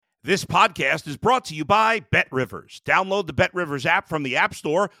This podcast is brought to you by BetRivers. Download the BetRivers app from the App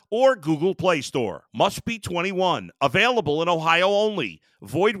Store or Google Play Store. Must be 21. Available in Ohio only.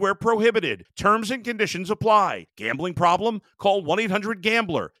 Void where prohibited. Terms and conditions apply. Gambling problem? Call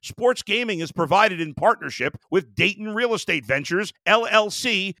 1-800-GAMBLER. Sports gaming is provided in partnership with Dayton Real Estate Ventures,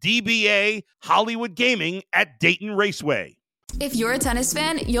 LLC, DBA, Hollywood Gaming at Dayton Raceway. If you're a tennis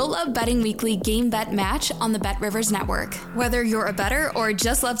fan, you'll love Betting Weekly Game Bet Match on the BetRivers Network. Whether you're a bettor or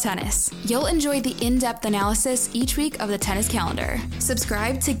just love tennis, you'll enjoy the in-depth analysis each week of the tennis calendar.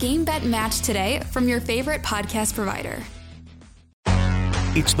 Subscribe to Game Bet Match today from your favorite podcast provider.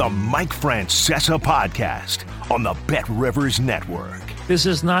 It's the Mike Francesa Podcast on the BetRivers Network. This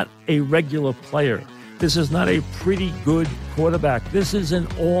is not a regular player. This is not a pretty good quarterback. This is an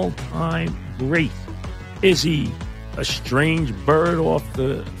all-time great. Is he a strange bird off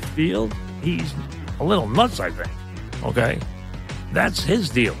the field? He's a little nuts, I think. Okay? That's his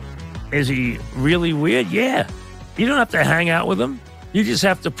deal. Is he really weird? Yeah. You don't have to hang out with him. You just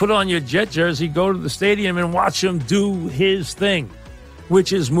have to put on your Jet jersey, go to the stadium, and watch him do his thing,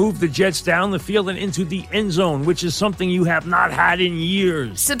 which is move the Jets down the field and into the end zone, which is something you have not had in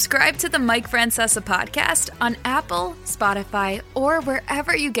years. Subscribe to the Mike Francesa Podcast on Apple, Spotify, or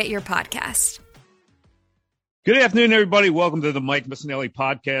wherever you get your podcast. Good afternoon, everybody. Welcome to the Mike Missanelli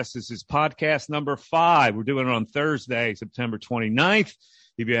Podcast. This is podcast number 5. We're doing it on Thursday, September 29th.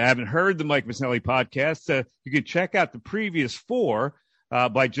 If you haven't heard the Mike Missanelli Podcast, you can check out the previous 4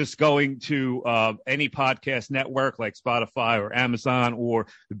 by just going to any podcast network like Spotify or Amazon or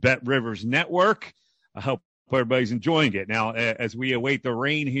the BetRivers Network. I hope everybody's enjoying it. Now, as we await the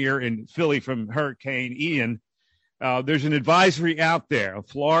rain here in Philly from Hurricane Ian, there's an advisory out there.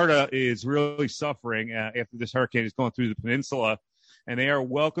 Florida is really suffering after this hurricane is going through the peninsula, and they are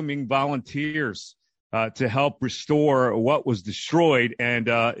welcoming volunteers to help restore what was destroyed. And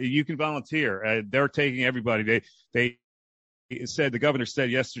you can volunteer. They're taking everybody. They said, the governor said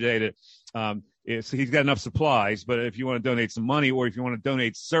yesterday that he's got enough supplies, but if you want to donate some money or if you want to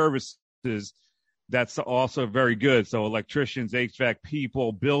donate services, that's also very good. So electricians, HVAC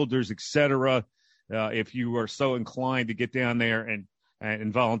people, builders, etc. If you are so inclined to get down there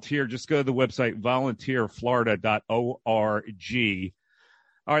and volunteer, just go to the website, volunteerflorida.org.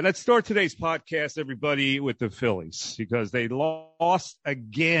 All right, let's start today's podcast, everybody, with the Phillies, because they lost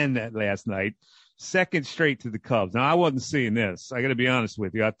again last night, second straight to the Cubs. Now, I wasn't seeing this. I got to be honest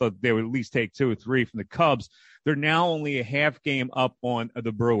with you. I thought they would at least take 2 or 3 from the Cubs. They're now only a half game up on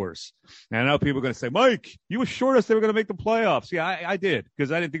the Brewers. And I know people are going to say, Mike, you assured us they were going to make the playoffs. Yeah, I did,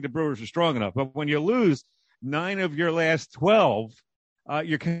 because I didn't think the Brewers were strong enough. But when you lose 9 of your last 12,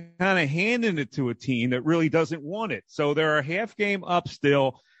 you're kind of handing it to a team that really doesn't want it. So they're a half game up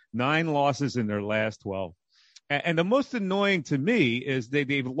still, 9 losses in their last 12. And the most annoying to me is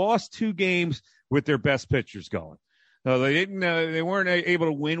they've lost 2 games with their best pitchers going. No, they weren't able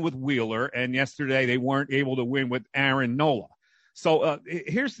to win with Wheeler, and yesterday they weren't able to win with Aaron Nola. So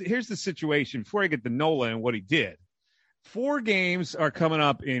here's the situation. Before I get to Nola and what he did, 4 games are coming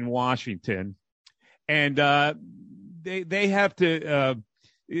up in Washington, and they have to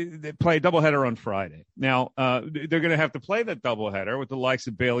they play a doubleheader on Friday. Now they're going to have to play that doubleheader with the likes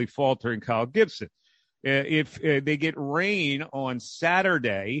of Bailey Falter and Kyle Gibson. If they get rain on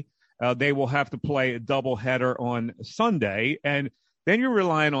Saturday, they will have to play a doubleheader on Sunday, and then you're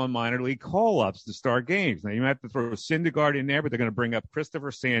relying on minor league call-ups to start games. Now, you have to throw Syndergaard in there, but they're going to bring up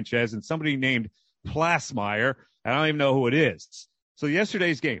Christopher Sanchez and somebody named Plasmeyer. I don't even know who it is. So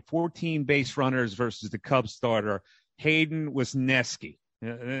yesterday's game, 14 base runners versus the Cubs starter, Hayden Wesneski.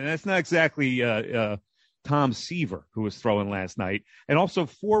 That's not exactly Tom Seaver, who was throwing last night, and also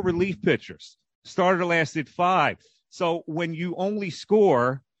 4 relief pitchers. Starter lasted 5. So when you only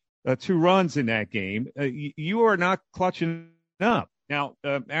score 2 runs in that game, you are not clutching up. Now,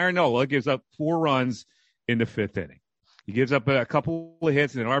 Aaron Nola gives up 4 runs in the 5th inning. He gives up a couple of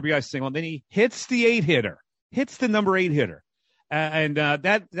hits and an RBI single, and then he hits the 8-hitter, hits the number 8 hitter. And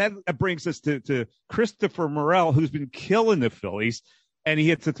that brings us to Christopher Morel, who's been killing the Phillies, and he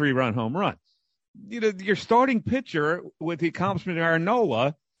hits a 3-run home run. You know, your starting pitcher with the accomplishment of Aaron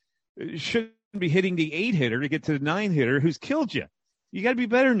Nola shouldn't be hitting the 8-hitter to get to the 9-hitter who's killed you. You got to be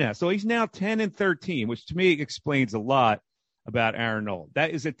better than that. So he's now 10-13, which to me explains a lot about Aaron Nola.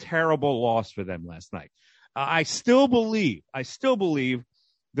 That is a terrible loss for them last night. I still believe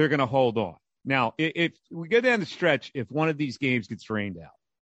they're going to hold on. Now, if we go down the stretch, if one of these games gets rained out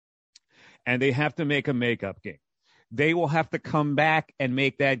and they have to make a makeup game, they will have to come back and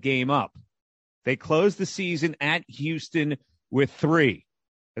make that game up. They closed the season at Houston with 3.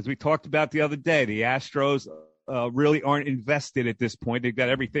 As we talked about the other day, the Astros really aren't invested at this point. They've got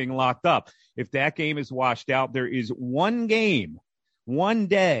everything locked up. If that game is washed out, there is one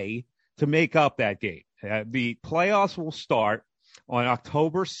day to make up that game. The playoffs will start on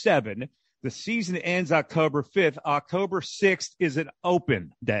October 7th. The season ends October 5th. October 6th is an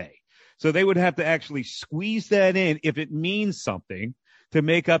open day. So they would have to actually squeeze that in if it means something to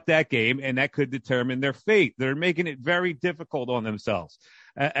make up that game, and that could determine their fate. They're making it very difficult on themselves.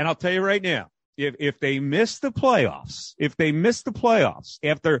 And I'll tell you right now, if they miss the playoffs,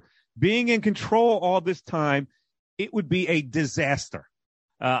 after being in control all this time, it would be a disaster.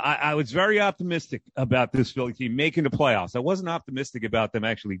 I was very optimistic about this Philly team making the playoffs. I wasn't optimistic about them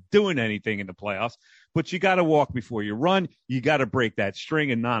actually doing anything in the playoffs, but you got to walk before you run. You got to break that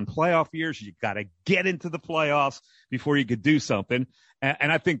string in non-playoff years. You got to get into the playoffs before you could do something.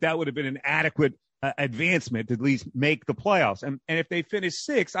 And I think that would have been an adequate advancement to at least make the playoffs. And if they finished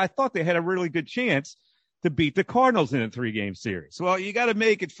sixth, I thought they had a really good chance to beat the Cardinals in a 3-game series. Well, you got to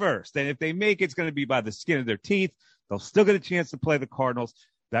make it first. And if they make it, it's going to be by the skin of their teeth. They'll still get a chance to play the Cardinals.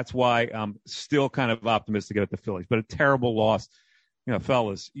 That's why I'm still kind of optimistic about the Phillies. But a terrible loss. You know,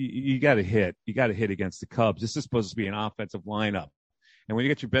 fellas, you got to hit. You got to hit against the Cubs. This is supposed to be an offensive lineup. And when you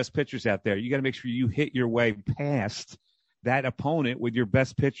get your best pitchers out there, you got to make sure you hit your way past that opponent with your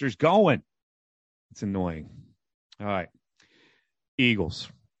best pitchers going. It's annoying. All right. Eagles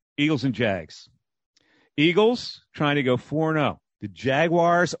and Jags. Eagles trying to go 4-0. The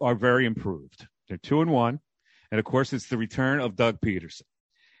Jaguars are very improved. They're 2-1. And, of course, it's the return of Doug Peterson.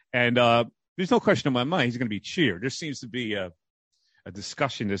 And there's no question in my mind he's going to be cheered. There seems to be a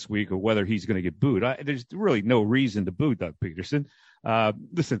discussion this week of whether he's going to get booed. There's really no reason to boo Doug Peterson.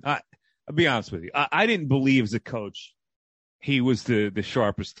 Listen, I'll be honest with you. I didn't believe as a coach he was the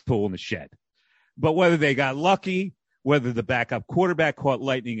sharpest tool in the shed. But whether they got lucky, whether the backup quarterback caught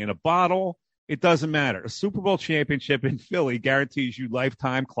lightning in a bottle, it doesn't matter. A Super Bowl championship in Philly guarantees you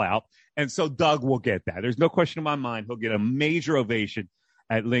lifetime clout. And so Doug will get that. There's no question in my mind he'll get a major ovation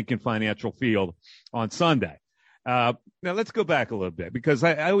at Lincoln Financial Field on Sunday. Now, let's go back a little bit because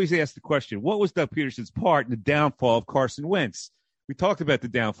I always ask the question, what was Doug Peterson's part in the downfall of Carson Wentz? We talked about the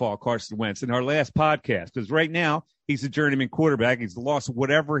downfall of Carson Wentz in our last podcast because right now he's a journeyman quarterback. He's lost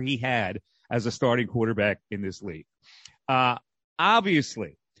whatever he had as a starting quarterback in this league.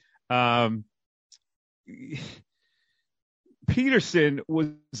 Obviously, Peterson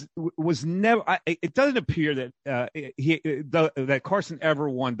was never. It doesn't appear that Carson ever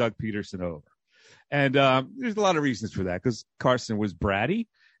won Doug Peterson over, and there's a lot of reasons for that because Carson was bratty,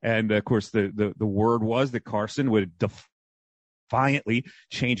 and of course the word was that Carson would defiantly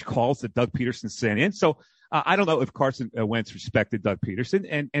change calls that Doug Peterson sent in. So I don't know if Carson Wentz respected Doug Peterson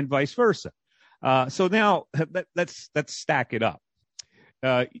and vice versa. So now let's stack it up.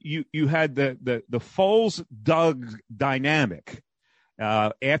 You had the Foles-Doug dynamic.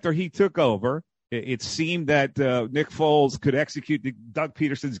 After he took over, it seemed that Nick Foles could execute Doug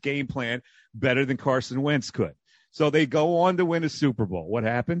Peterson's game plan better than Carson Wentz could. So they go on to win a Super Bowl. What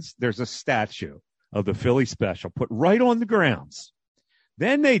happens? There's a statue of the Philly special put right on the grounds.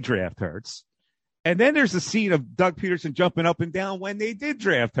 Then they draft Hurts. And then there's a scene of Doug Peterson jumping up and down when they did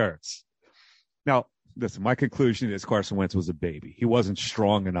draft Hurts. Now, listen, my conclusion is Carson Wentz was a baby. He wasn't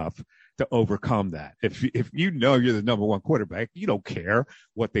strong enough to overcome that. If you know you're the number one quarterback, you don't care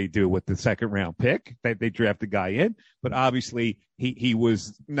what they do with the second-round pick that they draft the guy in. But obviously, he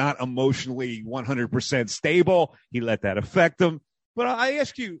was not emotionally 100% stable. He let that affect him. But I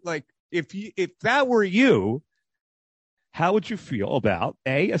ask you, like, if that were you, how would you feel about,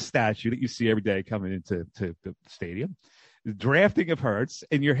 a statue that you see every day coming into the stadium, the drafting of Hurts,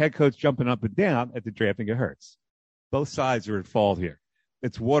 and your head coach jumping up and down at the drafting of Hurts? Both sides are at fault here.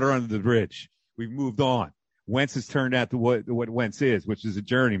 It's water under the bridge. We've moved on. Wentz has turned out to what Wentz is, which is a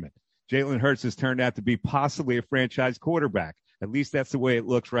journeyman. Jalen Hurts has turned out to be possibly a franchise quarterback. At least that's the way it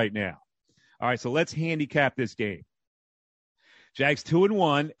looks right now. All right, so let's handicap this game. Jags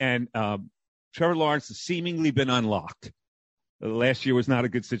 2-1, and Trevor Lawrence has seemingly been unlocked. Last year was not a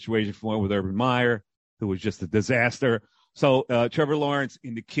good situation for him with Urban Meyer, who was just a disaster. So Trevor Lawrence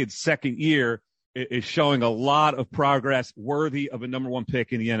in the kid's second year is showing a lot of progress worthy of a number one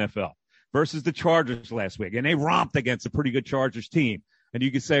pick in the NFL versus the Chargers last week. And they romped against a pretty good Chargers team. And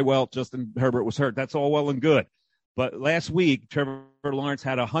you could say, well, Justin Herbert was hurt. That's all well and good. But last week, Trevor Lawrence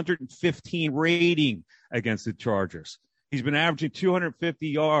had a 115 rating against the Chargers. He's been averaging 250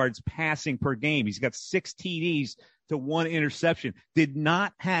 yards passing per game. He's got 6 TDs to 1 interception. Did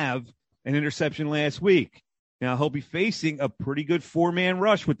not have an interception last week. Now, he'll be facing a pretty good four-man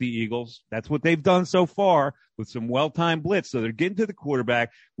rush with the Eagles. That's what they've done so far with some well-timed blitz. So they're getting to the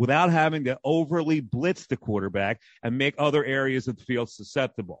quarterback without having to overly blitz the quarterback and make other areas of the field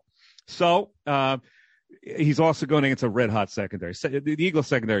susceptible. So he's also going against a red-hot secondary. The Eagles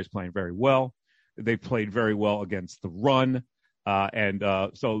secondary is playing very well. They played very well against the run.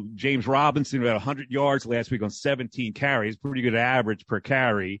 So James Robinson had 100 yards last week on 17 carries, pretty good average per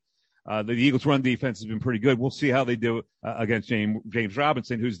carry. The Eagles' run defense has been pretty good. We'll see how they do against James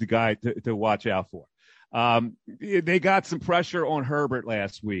Robinson, who's the guy to watch out for. They got some pressure on Herbert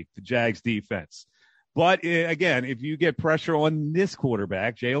last week, the Jags defense. But, again, if you get pressure on this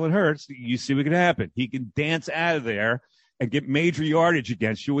quarterback, Jalen Hurts, you see what can happen. He can dance out of there and get major yardage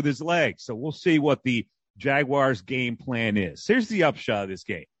against you with his legs. So we'll see what the Jaguars' game plan is. Here's the upshot of this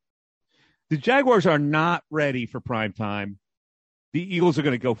game. The Jaguars are not ready for prime time. The Eagles are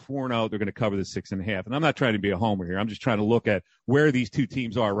going to go 4-0. They're going to cover the 6.5. And I'm not trying to be a homer here. I'm just trying to look at where these two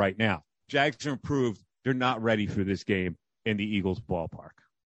teams are right now. Jags are improved. They're not ready for this game in the Eagles ballpark.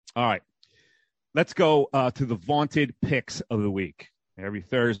 All right. Let's go to the vaunted picks of the week. Every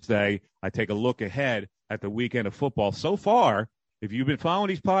Thursday, I take a look ahead at the weekend of football. So far, if you've been following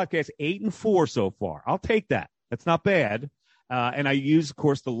these podcasts, 8-4 so far. I'll take that. That's not bad. And I use, of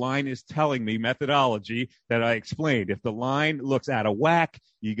course, the line is telling me methodology that I explained. If the line looks out of whack,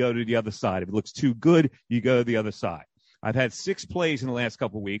 you go to the other side. If it looks too good, you go to the other side. I've had 6 plays in the last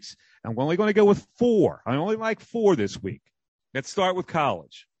couple of weeks. I'm only going to go with 4. I only like 4 this week. Let's start with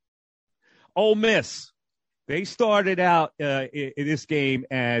college. Ole Miss. They started out in this game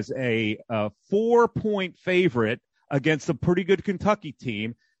as a 4-point favorite against a pretty good Kentucky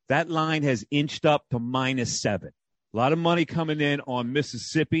team. That line has inched up to -7. A lot of money coming in on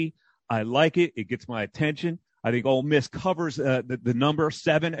Mississippi. I like it. It gets my attention. I think Ole Miss covers the number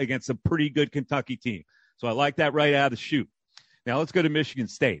 7 against a pretty good Kentucky team. So I like that right out of the chute. Now let's go to Michigan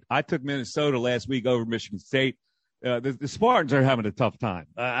State. I took Minnesota last week over Michigan State. The Spartans are having a tough time.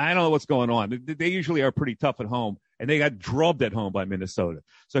 I don't know what's going on. They usually are pretty tough at home, and they got drubbed at home by Minnesota.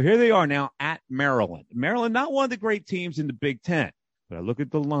 So here they are now at Maryland. Maryland, not one of the great teams in the Big Ten, but I look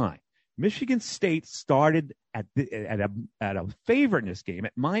at the line. Michigan State started at a favorite in this game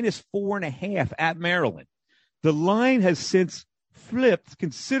at -4.5 at Maryland. The line has since flipped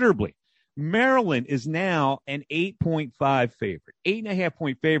considerably. Maryland is now an 8.5 favorite,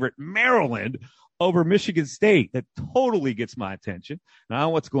 8.5-point favorite. Maryland over Michigan State. That totally gets my attention. Now, I don't know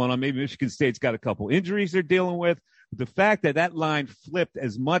what's going on. Maybe Michigan State's got a couple injuries they're dealing with. But the fact that line flipped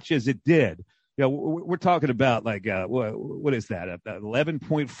as much as it did, we're talking about like, what is that, an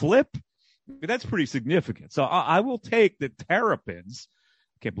 11-point flip? That's pretty significant. So I will take the Terrapins,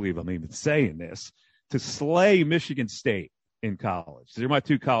 I can't believe I'm even saying this, to slay Michigan State in college. These are my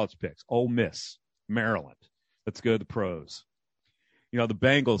 2 college picks, Ole Miss, Maryland. Let's go to the pros. The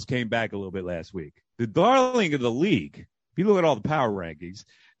Bengals came back a little bit last week. The darling of the league, if you look at all the power rankings,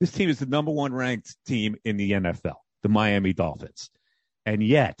 this team is the number 1 ranked team in the NFL, the Miami Dolphins. And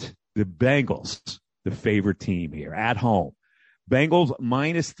yet, the Bengals, the favorite team here at home. Bengals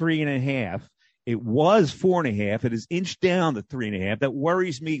 -3.5. It was 4.5. It has inched down to 3.5. That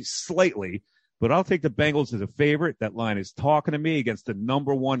worries me slightly, but I'll take the Bengals as a favorite. That line is talking to me against the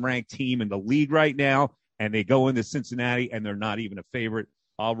number 1 ranked team in the league right now. And they go into Cincinnati, and they're not even a favorite.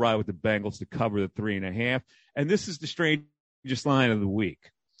 I'll ride with the Bengals to cover the 3.5. And this is the strangest line of the week.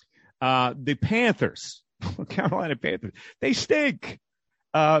 The Panthers, Carolina Panthers, they stink.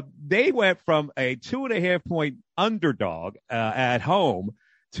 They went from a 2.5-point underdog at home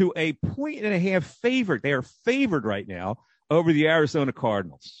to a 1.5 favorite. They are favored right now over the Arizona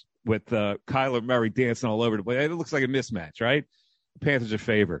Cardinals with Kyler Murray dancing all over the place. It looks like a mismatch, right? The Panthers are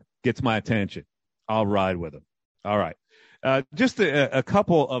favored. Gets my attention. I'll ride with them. All right. Just a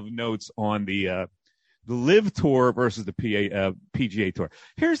couple of notes on the Live Tour versus the PGA Tour.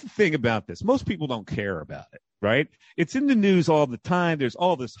 Here's the thing about this. Most people don't care about it, right? It's in the news all the time. There's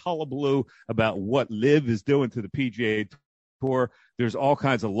all this hullabaloo about what Live is doing to the PGA Tour. There's all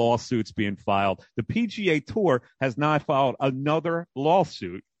kinds of lawsuits being filed. The PGA Tour has not filed another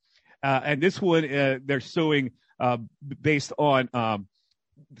lawsuit. And this one, they're suing based on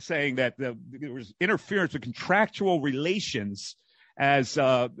saying that there was interference with contractual relations as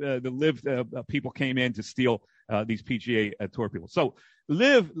the Live people came in to steal these PGA Tour people. So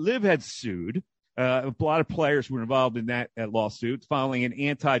Live had sued. A lot of players were involved in that lawsuit, filing an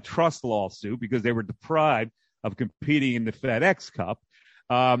antitrust lawsuit because they were deprived of competing in the FedEx Cup.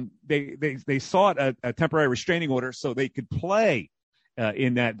 They sought a temporary restraining order so they could play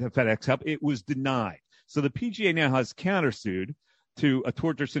in that FedEx Cup. It was denied. So the PGA now has countersued to a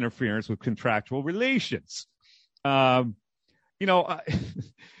tortious interference with contractual relations. This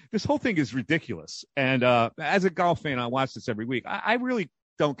whole thing is ridiculous. And as a golf fan, I watch this every week. I really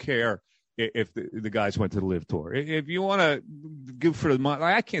don't care if the guys went to the Live Tour. If you want to go for the money,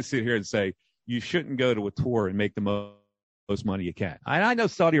 I can't sit here and say you shouldn't go to a tour and make the most money you can. I know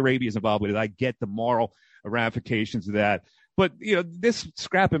Saudi Arabia is involved with it. I get the moral ramifications of that. But, this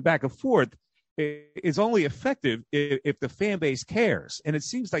scrapping back and forth is only effective if the fan base cares. And it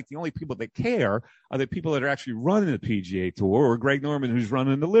seems like the only people that care are the people that are actually running the PGA Tour or Greg Norman, who's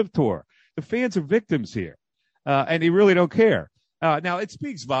running the Live Tour. The fans are victims here, and they really don't care. Now, it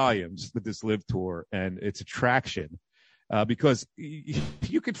speaks volumes with this Live Tour and its attraction because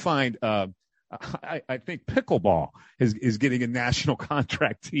you could find I think pickleball is getting a national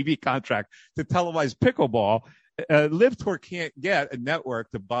contract, TV contract, to televise pickleball. Live Tour can't get a network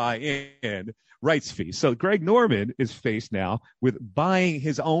to buy in rights fees. So Greg Norman is faced now with buying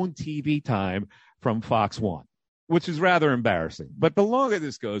his own TV time from Fox 1, which is rather embarrassing. But the longer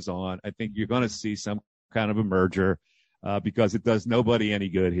this goes on, I think you're going to see some kind of a merger because it does nobody any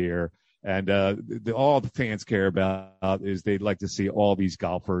good here. And all the fans care about is they'd like to see all these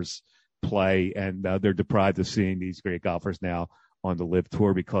golfers play, and they're deprived of seeing these great golfers now on the Live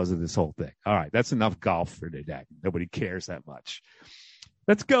Tour because of this whole thing. All right, that's enough golf for today. Nobody cares that much.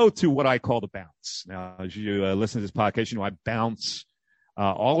 Let's go to what I call the bounce. Now, as you listen to this podcast, I bounce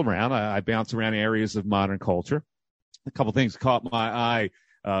all around. I bounce around areas of modern culture. A couple things caught my eye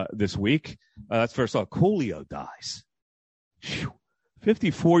this week. That's first off, Coolio dies.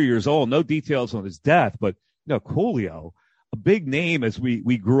 54 years old. No details on his death, but Coolio, a big name as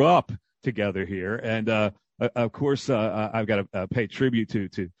we grew up together here. And of course, I've got to pay tribute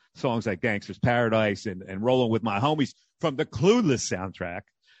to songs like Gangster's Paradise and Rolling With My Homies from the Clueless soundtrack,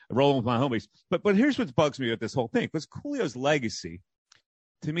 Rolling With My Homies. But here's what bugs me with this whole thing, because Coolio's legacy,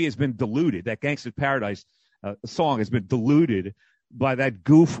 to me, has been diluted. That Gangster's Paradise song has been diluted by that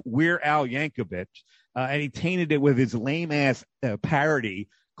goof Weird Al Yankovic, and he tainted it with his lame-ass parody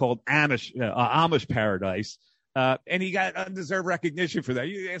called Amish Paradise. And he got undeserved recognition for that.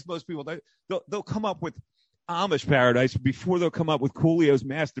 You ask most people, they'll come up with Amish Paradise before they'll come up with Coolio's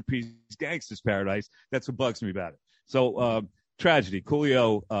masterpiece, Gangster's Paradise. That's what bugs me about it. So tragedy.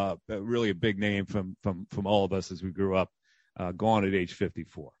 Coolio, really a big name from all of us as we grew up, gone at age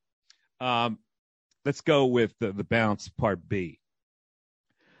 54. Let's go with the bounce part B.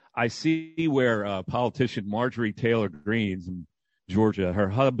 I see where politician Marjorie Taylor Greene in Georgia, her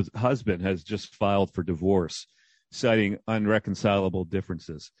husband has just filed for divorce, citing unreconcilable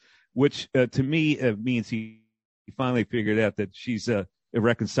differences, which to me means he finally figured out that she's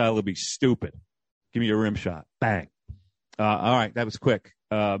irreconcilably stupid. Give me a rim shot. Bang. All right, that was quick.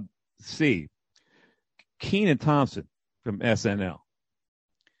 C. Kenan Thompson from SNL.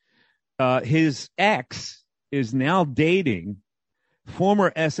 His ex is now dating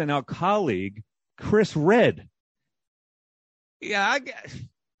former SNL colleague Chris Redd. Yeah,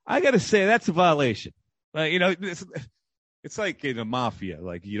 I got to say that's a violation. It's like in a mafia.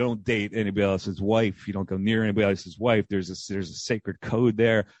 Like, you don't date anybody else's wife. You don't go near anybody else's wife. There's a sacred code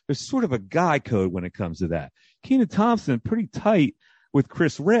there. There's sort of a guy code when it comes to that. Kenan Thompson, pretty tight with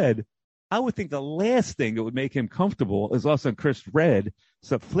Chris Redd. I would think the last thing that would make him comfortable is also Chris Redd.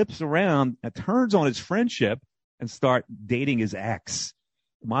 So flips around and turns on his friendship and start dating his ex.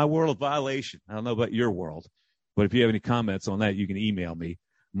 My world, violation. I don't know about your world, but if you have any comments on that, you can email me,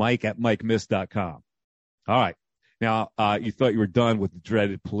 mike@mikemiss.com. All right. Now, you thought you were done with the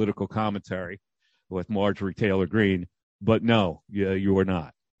dreaded political commentary with Marjorie Taylor Greene, but no, you were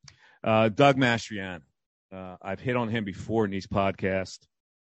not. Doug Mastriano. I've hit on him before in these podcasts.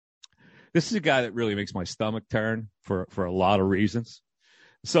 This is a guy that really makes my stomach turn for a lot of reasons.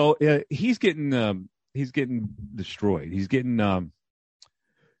 So he's getting destroyed. He's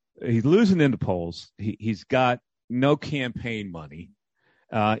losing in the polls. He's got no campaign money.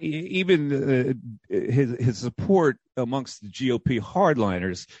 Even his support amongst the GOP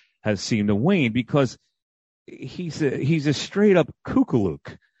hardliners has seemed to wane because he's a straight up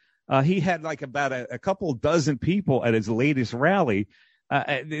kookalook. He had like about a couple dozen people at his latest rally.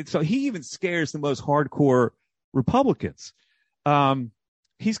 So he even scares the most hardcore Republicans.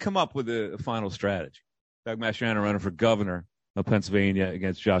 He's come up with a final strategy. Doug Mastriano, running for governor of Pennsylvania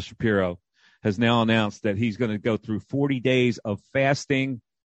against Josh Shapiro, has now announced that he's going to go through 40 days of fasting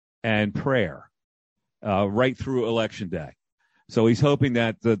and prayer right through Election Day. So he's hoping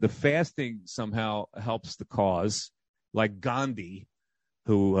that the fasting somehow helps the cause, like Gandhi,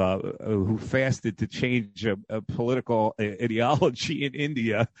 who fasted to change a political ideology in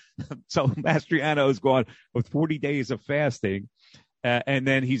India. So Mastriano is going with 40 days of fasting, and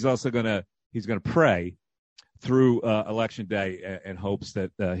then he's also going to pray through Election Day and hopes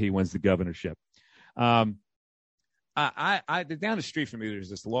that he wins the governorship. Down the street from me, there's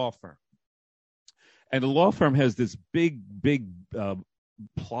this law firm. And the law firm has this big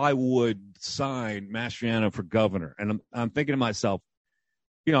plywood sign, Mastriano for governor. And I'm thinking to myself,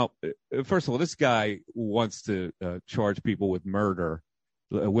 first of all, this guy wants to charge people with murder,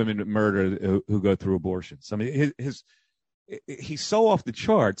 women with murder who go through abortions. I mean, he's so off the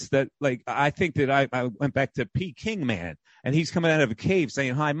charts that, like, I think that I went back to P. King Man, and he's coming out of a cave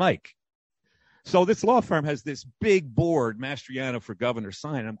saying, "Hi, Mike." So this law firm has this big board, Mastriano for governor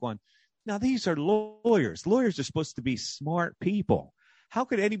sign. I'm going, now these are lawyers. Lawyers are supposed to be smart people. How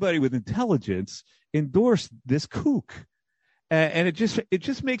could anybody with intelligence endorse this kook? And it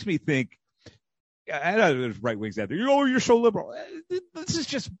just makes me think, I know there's right wings out there. You're so liberal. This is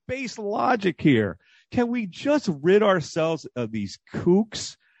just base logic here. Can we just rid ourselves of these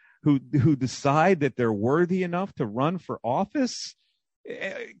kooks who decide that they're worthy enough to run for office?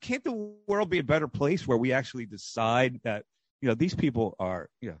 Can't the world be a better place where we actually decide that, these people are,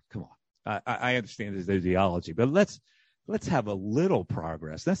 come on. I understand his ideology, but let's have a little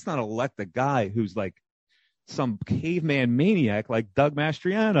progress. Let's not elect a guy who's like some caveman maniac like Doug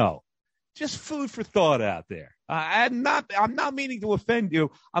Mastriano. Just food for thought out there. I'm not meaning to offend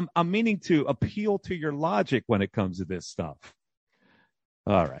you. I'm meaning to appeal to your logic when it comes to this stuff.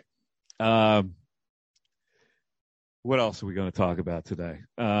 All right. What else are we going to talk about today?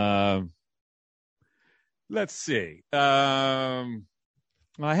 Let's see. I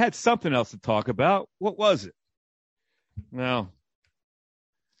had something else to talk about. What was it? Well,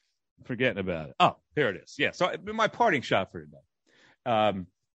 forgetting about it. Oh, here it is. Yeah. So my parting shot for today. And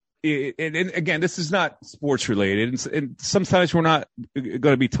again, this is not sports related, and sometimes we're not going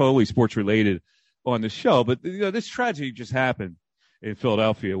to be totally sports related on the show. But this tragedy just happened in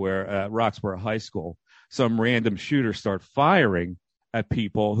Philadelphia, where at Roxborough High School, some random shooter started firing at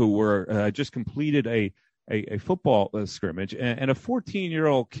people who were just completed a football scrimmage, and a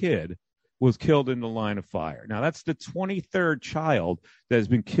 14-year-old kid was killed in the line of fire. Now, that's the 23rd child that has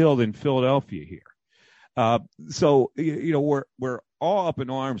been killed in Philadelphia here. So, we're all up in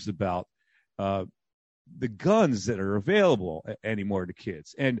arms about the guns that are available anymore to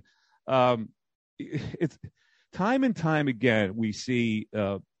kids. And it's time and time again, we see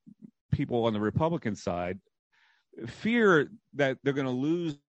people on the Republican side fear that they're going to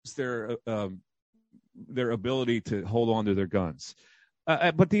lose their ability to hold on to their guns.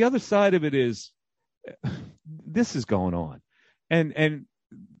 But the other side of it is this is going on. And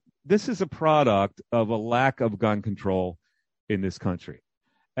this is a product of a lack of gun control in this country.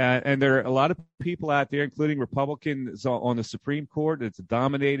 And there are a lot of people out there, including Republicans on the Supreme Court. It's a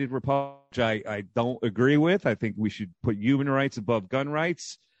dominated Republican, which I don't agree with. I think we should put human rights above gun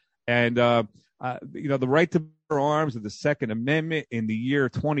rights. And, the right to bear arms of the Second Amendment in the year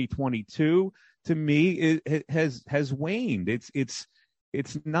 2022, to me, it has waned. It's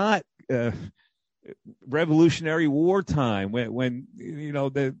not Revolutionary War time when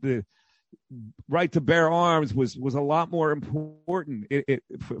the right to bear arms was a lot more important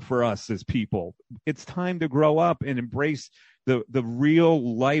for us as people. It's time to grow up and embrace the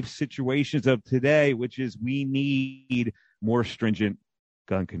real life situations of today, which is we need more stringent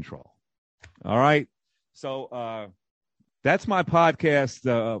gun control. All right. So that's my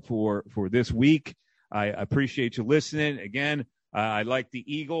podcast for this week. I appreciate you listening. Again, I like the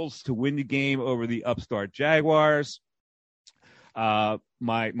Eagles to win the game over the upstart Jaguars.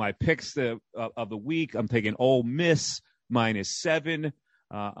 My picks of the week, I'm taking Ole Miss -7.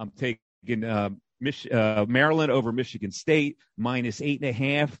 I'm taking Maryland over Michigan State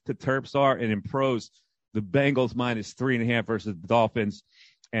 -8.5 to Terps are, and in pros, the Bengals -3.5 versus the Dolphins,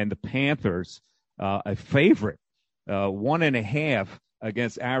 and the Panthers a favorite 1.5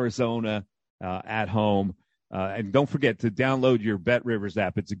 against Arizona at home. And don't forget to download your Bet Rivers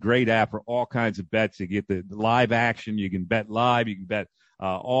app. It's a great app for all kinds of bets. You get the live action. You can bet live. You can bet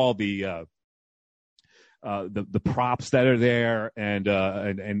all the props that are there, and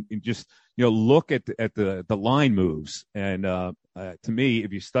just look at the line moves. And to me,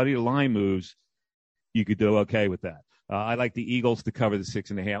 if you study the line moves, you could do okay with that. I like the Eagles to cover the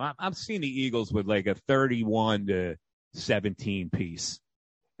 6.5. I'm seeing the Eagles with like a 31-17 piece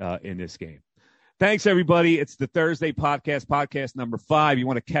in this game. Thanks, everybody. It's the Thursday podcast number 5. You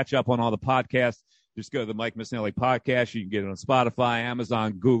want to catch up on all the podcasts, just go to the Mike Missanelli podcast. You can get it on Spotify,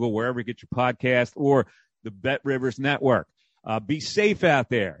 Amazon, Google, wherever you get your podcast, or the Bet Rivers Network. Be safe out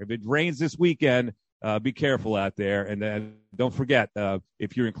there. If it rains this weekend, be careful out there. And then don't forget,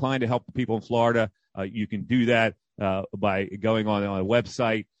 if you're inclined to help the people in Florida, you can do that by going on a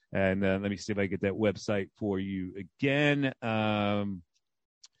website And let me see if I get that website for you again.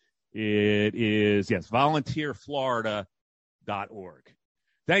 It is, volunteerflorida.org.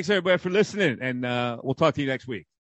 Thanks, everybody, for listening, and we'll talk to you next week.